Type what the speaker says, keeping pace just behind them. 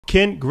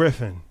Ken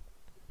Griffin,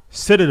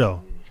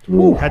 Citadel,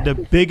 had the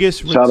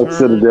biggest Shout out return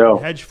Citadel.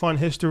 in hedge fund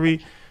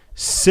history,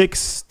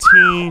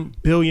 $16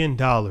 billion.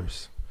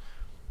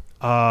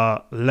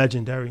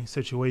 Legendary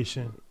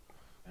situation.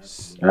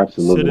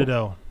 Absolutely.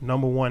 Citadel,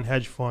 #1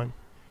 hedge fund.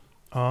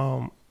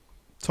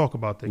 Talk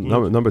about that.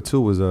 Number 2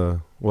 was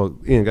well,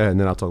 Ian, go ahead, and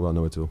then I'll talk about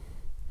number 2.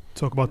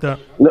 Talk about that.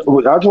 I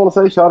just want to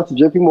say shout out to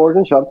JP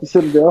Morgan, shout out to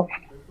Citadel,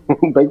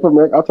 Bank of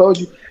America. I told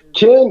you,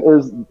 Ken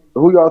is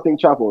who y'all think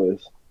Chapo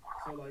is.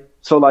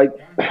 So, like,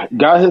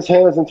 got his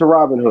hands into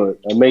Robinhood.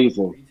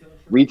 Amazing.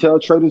 Retail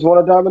traders want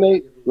to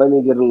dominate. Let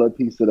me get a little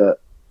piece of that.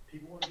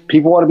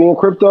 People want to be in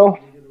crypto.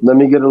 Let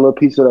me get a little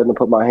piece of that and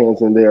put my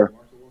hands in there.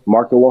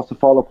 Market wants to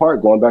fall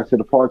apart. Going back to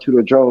the part 2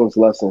 of Jones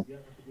lesson,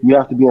 you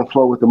have to be in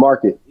flow with the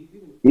market.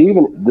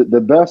 Even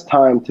the best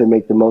time to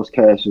make the most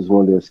cash is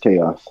when there's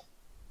chaos.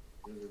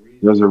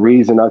 There's a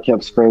reason I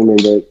kept screaming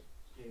that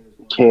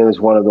Ken is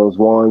one of those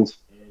ones.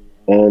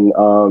 And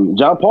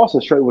John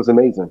Paulson's trade was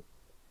amazing.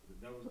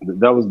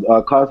 That was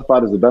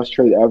classified as the best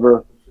trade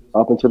ever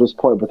up until this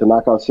point. But to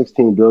knock out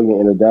 $16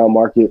 billion in a down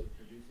market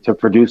to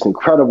produce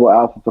incredible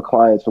alpha for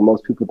clients, when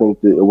most people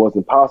think that it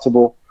wasn't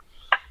possible,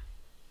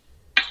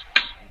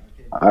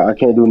 I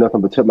can't do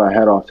nothing but tip my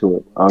hat off to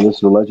it. This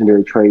is a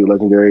legendary trade,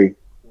 legendary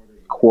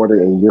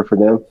quarter and year for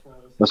them.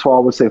 That's why I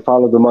always say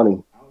follow the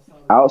money.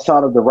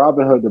 Outside of the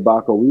Robinhood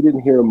debacle, we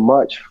didn't hear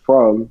much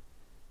from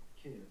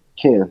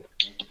Ken.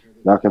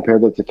 Now compare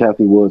that to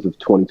Kathy Woods of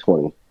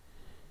 2020.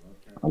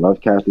 I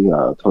love Kathy.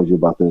 I told you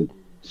about the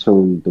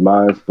soon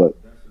demise, but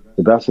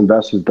the best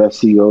investors, best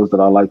CEOs that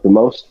I like the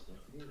most,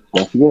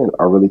 once again,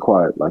 are really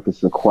quiet. Like,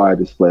 it's a quiet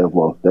display of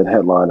wealth. That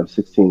headline of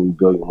 $16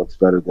 billion looks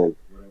better than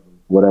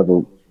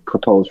whatever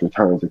proposed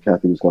returns that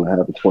Kathy was going to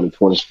have in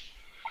 2020.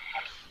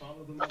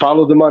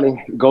 Follow the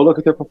money. Go look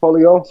at their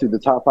portfolio. See the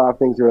top 5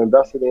 things they're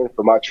invested in.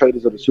 For my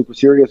traders that are super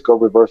serious, go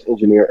reverse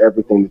engineer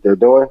everything that they're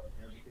doing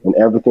and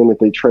everything that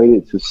they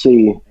traded to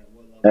see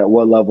at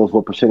what levels,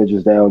 what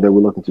percentages down they were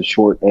looking to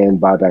short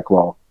and buy back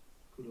long.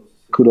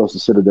 Kudos to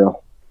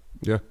Citadel.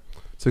 Yeah,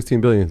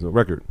 16 billion is a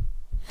record.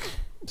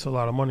 It's a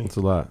lot of money. It's a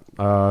lot.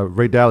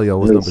 Ray Dalio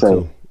was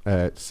number 2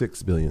 at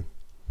 6 billion.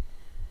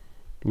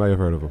 You might have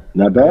heard of him.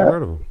 Not bad.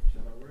 Heard of him.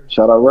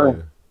 Shout out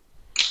Ray.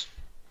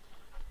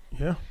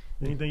 Yeah.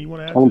 Anything you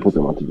want to add? I'm gonna put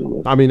them on to the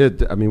list. I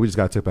mean, we just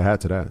got to tip a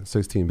hat to that.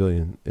 16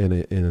 billion in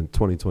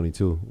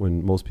 2022,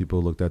 when most people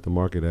looked at the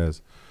market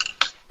as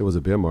it was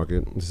a bear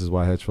market. This is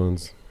why hedge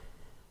funds,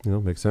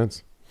 make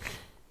sense.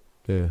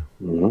 Yeah.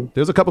 Mm-hmm.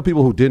 There's a couple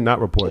people who did not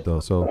report though.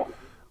 So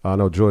I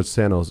know George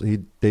Sanos.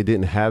 They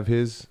didn't have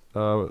his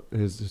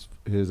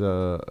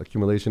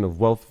accumulation of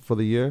wealth for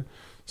the year.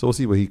 So we'll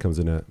see where he comes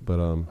in at.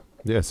 But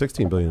yeah,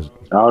 16 billion. I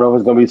don't know if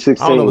it's gonna be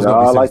 16. I don't know if it's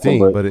gonna be 16,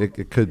 like but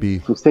it could be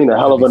 16. A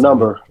hell of a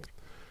number.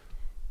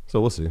 So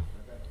we'll see.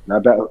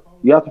 Not bad.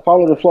 You have to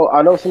follow the flow.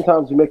 I know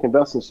sometimes you make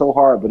investing so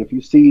hard, but if you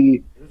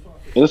see,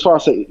 and that's why I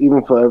say,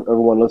 even for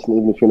everyone listening,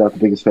 even if you're not the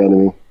biggest fan of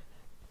me,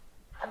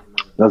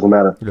 doesn't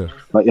matter. Yeah.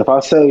 Like, if I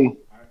say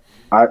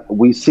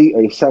we see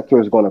a sector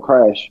is going to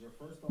crash,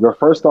 your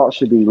first thought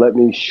should be, let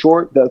me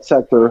short that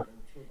sector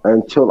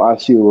until I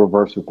see a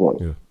reversal point.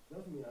 Yeah.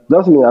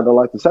 Doesn't mean I don't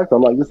like the sector.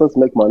 I'm like, just let's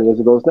make money as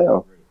it goes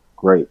down.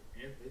 Great.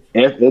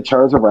 If it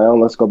turns around,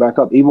 let's go back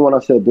up. Even when I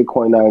said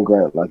Bitcoin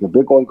 $9,000, like if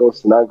Bitcoin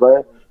goes to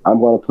 $9,000, I'm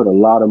going to put a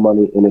lot of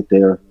money in it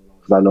there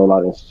because I know a lot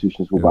of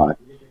institutions will buy.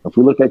 If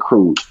we look at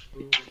crude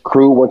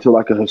went to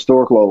like a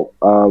historic low,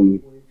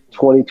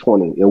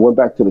 2020. It went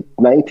back to the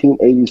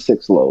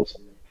 1986 lows,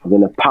 and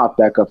then it popped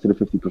back up to the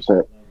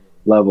 50%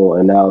 level,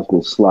 and now it's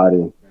been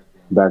sliding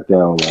back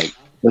down. Like,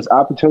 there's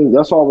opportunity.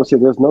 That's all I would say.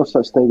 There's no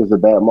such thing as a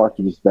bad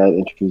market, just bad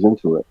entries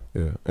into it.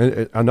 Yeah,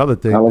 and another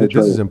thing,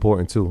 this is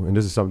important too, and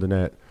this is something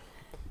that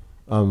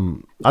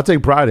I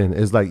take pride in,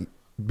 is like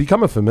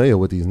becoming familiar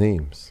with these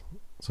names.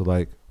 So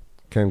like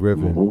Ken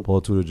Griffin,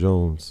 Paul Tudor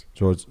Jones,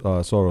 George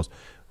Soros.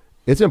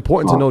 It's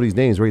important to know these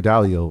names, Ray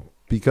Dalio,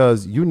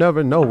 because you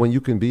never know when you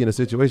can be in a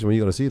situation where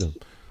you're going to see them.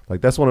 Like,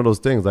 that's one of those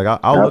things. Like,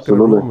 I'll look in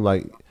the room,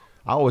 like,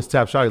 I always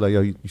tap Shotty, like,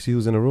 yo, you see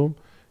who's in the room?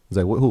 He's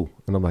like, who?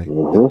 And I'm like,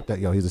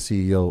 yo, he's the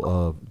CEO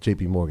of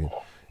JP Morgan.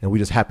 And we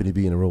just happen to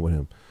be in the room with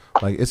him.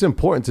 Like, it's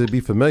important to be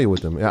familiar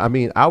with them. I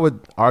mean, I would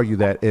argue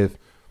that if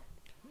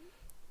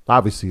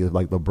like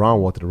LeBron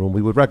walked in the room,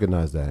 we would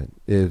recognize that.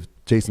 If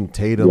Jason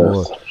Tatum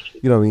or,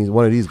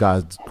 one of these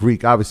guys,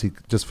 Greek, obviously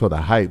just for the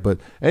hype, but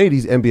any of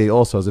these NBA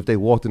All-Stars, if they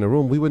walked in the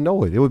room, we would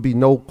know it. It would be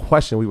no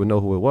question we would know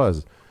who it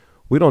was.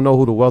 We don't know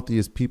who the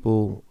wealthiest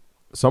people,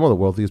 some of the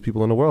wealthiest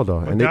people in the world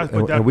are.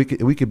 And we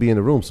could be in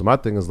the room. So my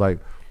thing is like,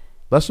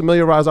 let's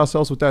familiarize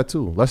ourselves with that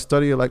too. Let's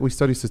study it like we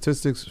study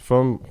statistics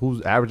from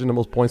who's averaging the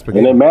most points per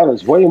game. And it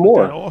matters way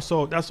more.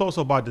 That's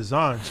also by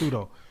design too,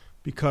 though,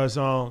 because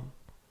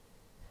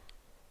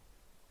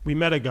we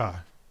met a guy.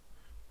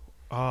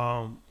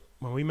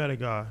 When we met a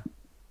guy,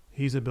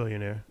 he's a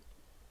billionaire,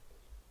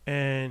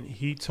 and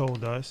he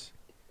told us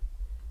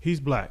he's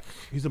black.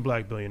 He's a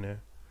black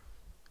billionaire,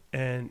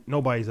 and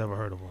nobody's ever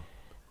heard of him.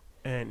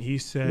 And he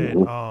said,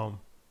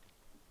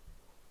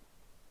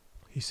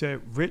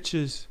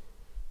 riches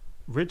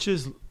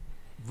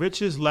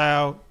Rich is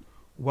loud,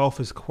 wealth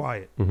is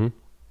quiet.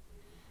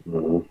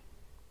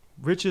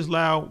 Rich is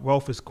loud,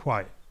 wealth is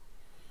quiet.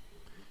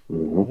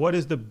 What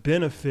is the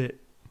benefit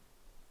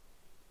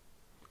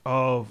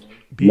of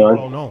being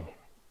well known?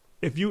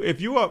 If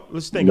you up,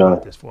 let's think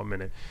about this for a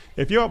minute.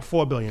 If you're up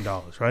 $4 billion,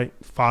 right?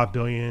 5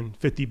 billion,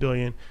 50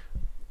 billion,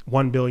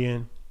 1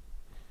 billion,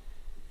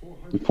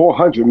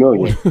 400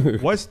 million.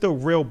 What's the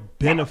real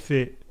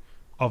benefit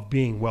of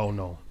being well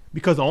known?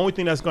 Because the only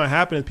thing that's going to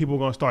happen is people are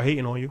going to start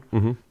hating on you,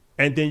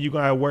 and then you're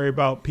going to worry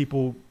about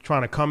people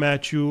trying to come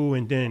at you,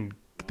 and then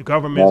the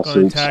government's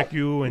going to attack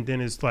you, and then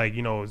it's like,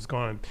 you know, it's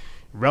going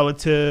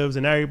relatives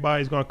and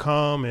everybody's going to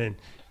come, and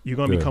you're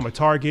going to become a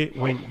target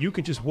when you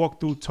can just walk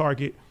through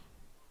Target,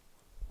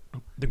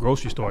 the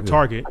grocery store,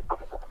 Target,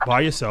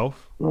 by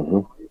yourself,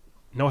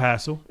 no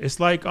hassle. It's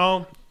like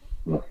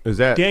is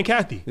that Dan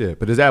Cathy? Yeah,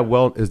 but is that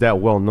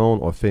well known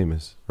or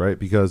famous, right?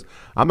 Because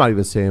I'm not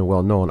even saying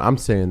well known. I'm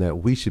saying that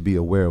we should be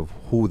aware of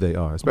who they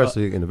are,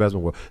 especially in the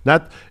investment world.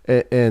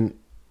 And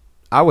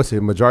I would say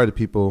the majority of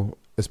people,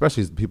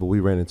 especially the people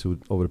we ran into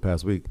over the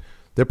past week,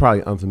 they're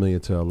probably unfamiliar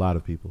to a lot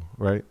of people,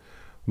 right?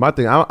 My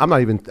thing, I'm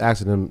not even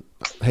asking them,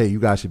 hey, you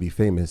guys should be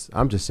famous.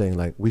 I'm just saying,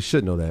 like, we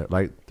should know that.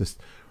 Like, this,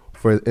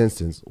 for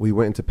instance, we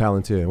went into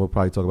Palantir, and we'll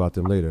probably talk about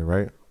them later,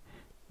 right?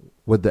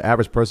 Would the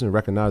average person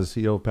recognize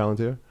the CEO of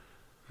Palantir?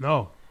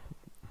 No,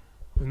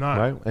 not.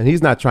 Right, and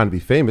he's not trying to be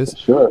famous,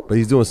 but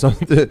he's doing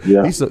something.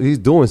 He's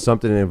doing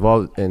something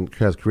involved and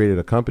has created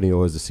a company,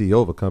 or is the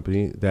CEO of a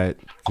company that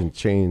can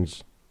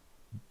change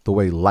the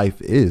way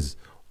life is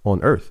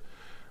on Earth,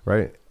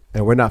 right?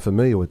 And we're not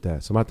familiar with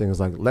that. So my thing is,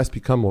 like, let's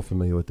become more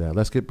familiar with that.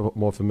 Let's get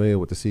more familiar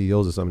with the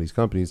CEOs of some of these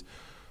companies,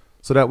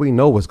 so that we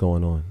know what's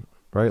going on,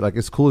 right? Like,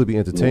 it's cool to be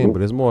entertained,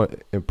 but it's more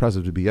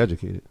impressive to be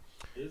educated.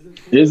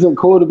 Isn't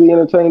cool to be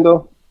entertained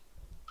though?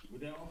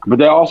 But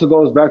that also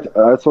goes back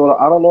to, so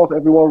I don't know if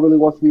everyone really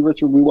wants to be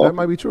rich or be wealthy. That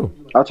might be true.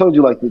 I told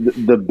you, like,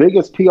 the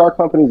biggest PR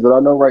companies that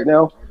I know right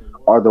now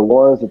are the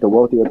ones that the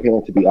wealthy are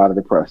paying to be out of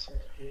the press.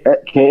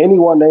 Can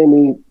anyone name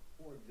me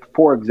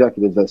 4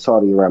 executives at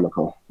Saudi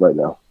Aramco right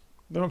now?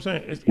 You know what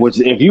I'm saying? Which,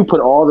 if you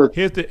put all the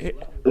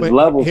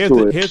levels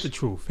to it. Here's the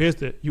truth.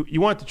 You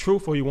want the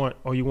truth, or you want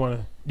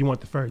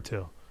the fairy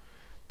tale.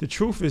 The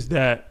truth is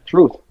that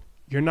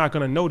you're not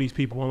going to know these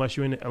people unless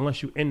you're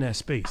in that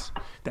space.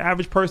 The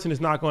average person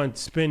is not going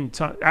to spend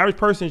time. The average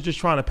person is just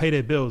trying to pay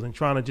their bills and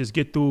trying to just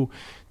get through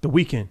the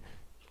weekend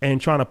and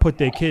trying to put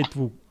their kid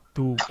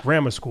through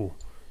grammar school.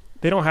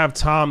 They don't have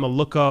time to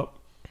look up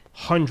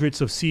hundreds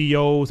of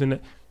CEOs,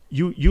 and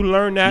you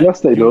learn that.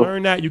 Yes, they do. You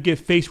learn that. You get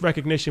face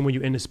recognition when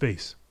you're in the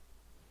space.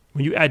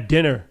 When you at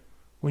dinner,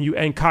 when you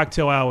end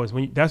cocktail hours,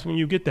 that's when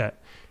you get that.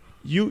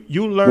 You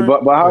learn.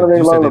 But how do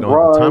they learn?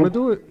 LeBron, time to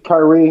do it?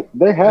 Kyrie,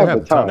 they have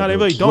the time. No, they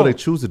really don't. What they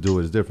choose to do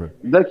is different.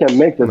 They can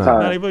make the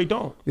time. No, they really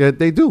don't. Yeah,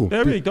 they do. They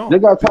really don't. They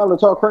got time to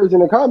talk crazy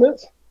in the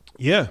comments.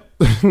 Yeah.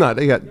 No,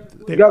 they got.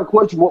 You got to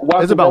quit.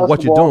 It's about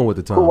what you're doing with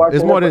the time.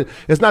 It's more than.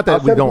 It's not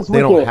that they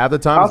don't have the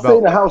time. I'll stay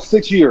in the house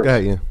 6 years.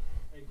 Yeah.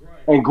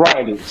 And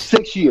grinding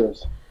 6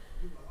 years.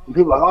 And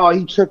people are like, oh,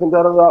 he tripping.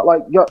 Da da da.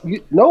 Like,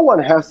 no one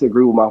has to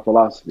agree with my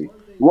philosophy.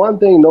 One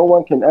thing no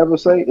one can ever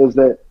say is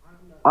that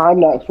I'm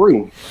not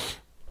free.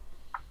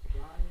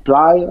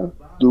 Playa,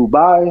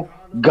 Dubai,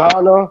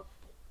 Ghana.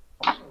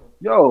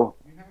 Yo,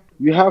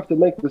 you have to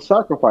make the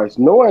sacrifice.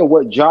 Knowing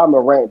what Ja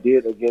Morant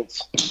did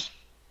against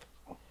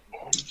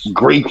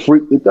Greek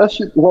freak, that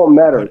shit won't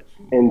matter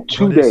in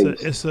 2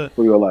 days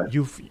for your life.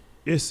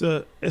 It's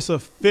a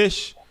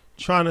fish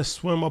trying to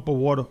swim up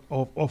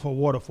off a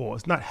waterfall.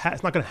 It's not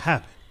gonna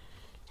happen.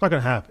 It's not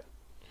gonna happen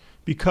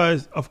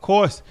because, of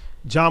course,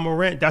 Ja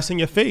Morant, that's in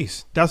your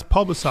face. That's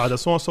publicized.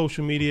 That's on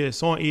social media.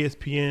 It's on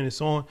ESPN.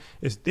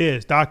 It's there.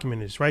 It's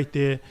documented. It's right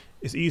there.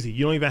 It's easy.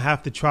 You don't even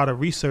have to try to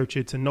research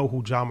it to know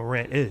who Ja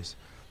Morant is.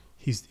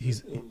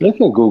 They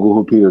can Google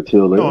who Peter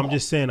Thiel is. No, I'm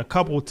just saying a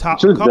couple top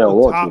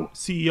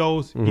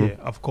CEOs. Yeah,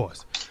 of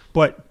course.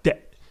 But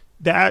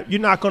that you're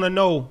not gonna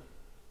know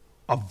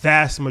a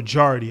vast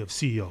majority of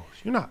CEOs.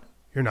 You're not.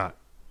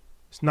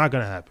 It's not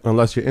gonna happen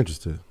unless you're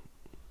interested,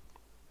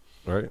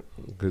 right?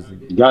 Because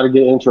you got to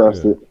get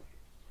interested. Yeah.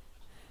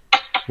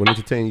 When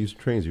entertaining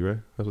trains you, right?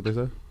 That's what they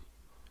said.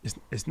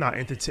 It's not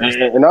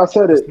entertaining. And I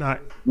said it.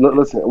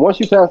 Listen, once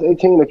you pass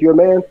 18, if you're a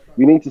man,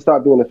 you need to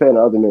stop being a fan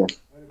of other men.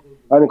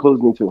 That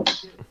includes me too.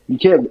 You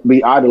can't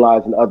be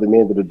idolizing other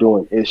men that are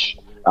doing ish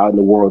out in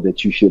the world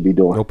that you should be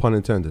doing. No pun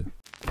intended.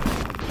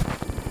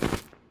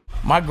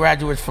 My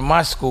graduates from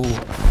my school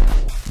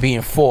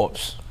being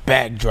Forbes,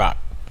 bag drop.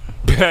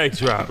 Bag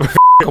drop.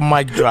 A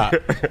mic drop,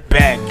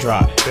 bag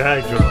drop.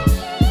 Bag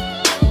drop.